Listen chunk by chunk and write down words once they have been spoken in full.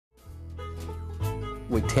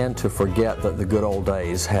We tend to forget that the good old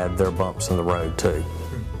days had their bumps in the road too.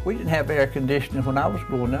 We didn't have air conditioning when I was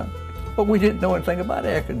growing up, but we didn't know anything about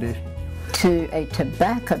air conditioning. To a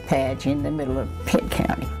tobacco patch in the middle of Pitt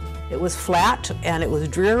County. It was flat and it was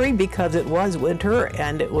dreary because it was winter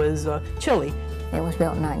and it was chilly. It was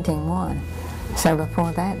built in 1901, so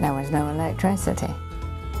before that there was no electricity.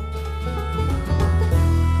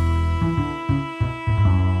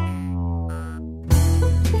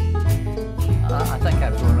 I think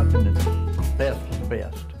I've grown up in the best of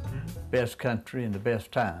the best country and the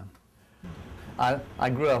best time. I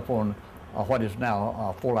grew up on what is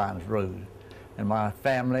now 4 Lines Road, and my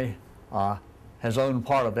family has owned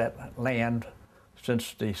part of that land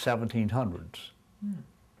since the 1700s.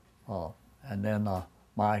 And then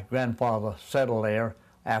my grandfather settled there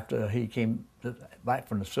after he came back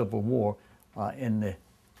from the Civil War in the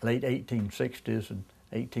late 1860s and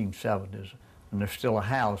 1870s. And there's still a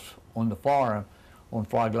house on the farm on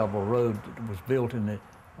Frog Level Road that was built in the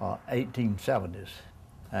 1870s.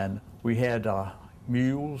 And we had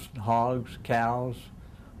mules, hogs, cows,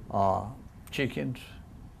 chickens,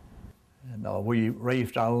 and we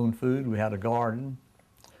raised our own food. We had a garden,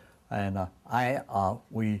 and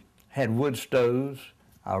we had wood stoves.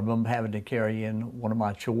 I remember having to carry in, one of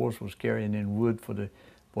my chores was carrying in wood to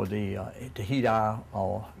heat our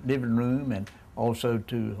living room and also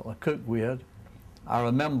to cook with. I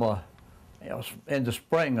remember it was in the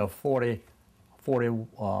spring of 42,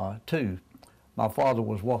 my father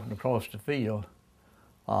was walking across the field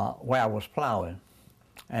where I was plowing,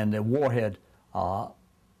 and the war had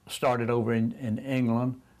started over in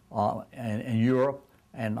England and in Europe,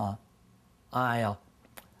 and I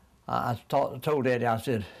told Eddie, I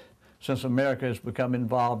said, since America has become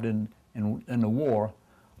involved in the war,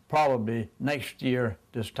 probably next year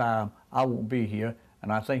this time I won't be here,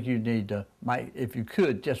 and I think you need to, if you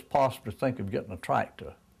could, just possibly think of getting a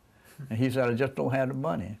tractor. And he said, I just don't have the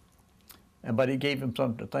money. But he gave him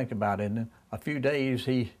something to think about, and in a few days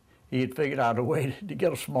he had figured out a way to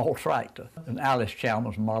get a small tractor, an Alice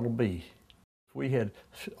Chalmers Model B. We had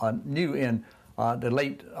knew in the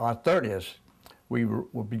late 30s, we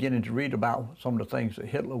were beginning to read about some of the things that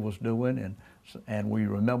Hitler was doing, and we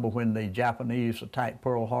remember when the Japanese attacked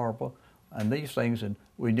Pearl Harbor and these things, and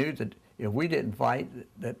we knew that if we didn't fight,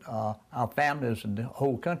 that our families and the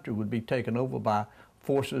whole country would be taken over by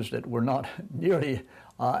forces that were not nearly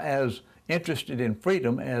as interested in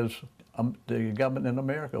freedom as the government in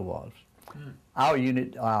America was. Our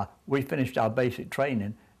unit, we finished our basic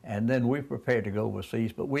training, and then we prepared to go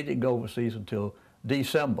overseas, but we didn't go overseas until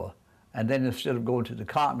December. And then instead of going to the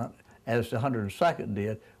continent, as the 102nd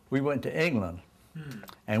did, we went to England.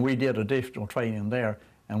 And we did additional training there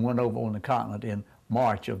and went over on the continent in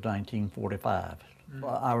March of 1945.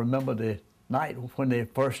 I remember the night when they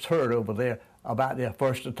first heard over there about their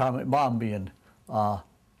first atomic bomb being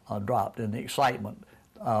dropped, and the excitement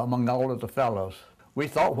among all of the fellows. We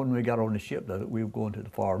thought when we got on the ship that we were going to the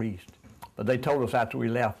Far East, but they told us after we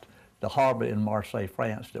left the harbor in Marseille,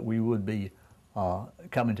 France, that we would be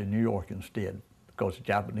coming to New York instead, because the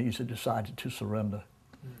Japanese had decided to surrender.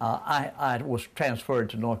 I was transferred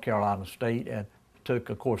to North Carolina State and took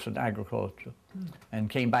a course in agriculture, and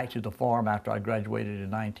came back to the farm after I graduated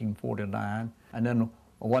in 1949. And then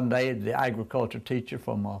one day the agriculture teacher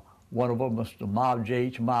from one of them, Mr.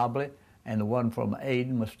 J.H. Mobley, and the one from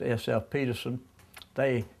Aden, Mr. S.F. Peterson,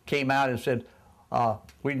 they came out and said,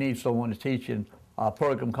 we need someone to teach in a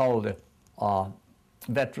program called the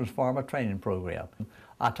Veterans Farmer Training Program.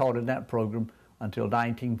 I taught in that program until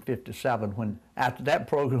 1957, when after that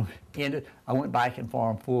program ended, I went back and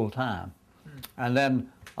farmed full time. And then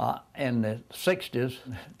in the 60s,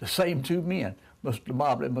 the same two men, Mr.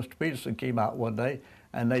 Mobley and Mr. Peterson, came out one day,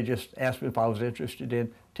 and they just asked me if I was interested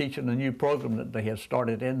in teaching a new program that they had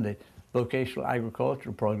started in the vocational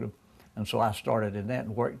agriculture program. And so I started in that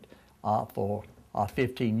and worked for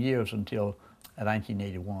 15 years until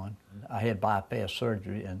 1981. I had bypass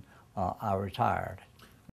surgery, and I retired.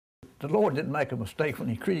 The Lord didn't make a mistake when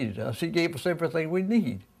He created us. He gave us everything we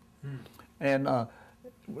need. And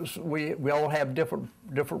we all have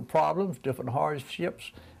different problems, different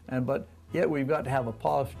hardships, but yet we've got to have a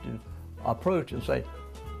positive approach and say,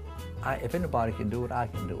 if anybody can do it, I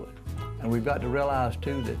can do it. And we've got to realize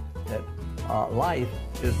too that life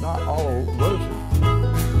is not all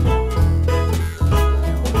roses.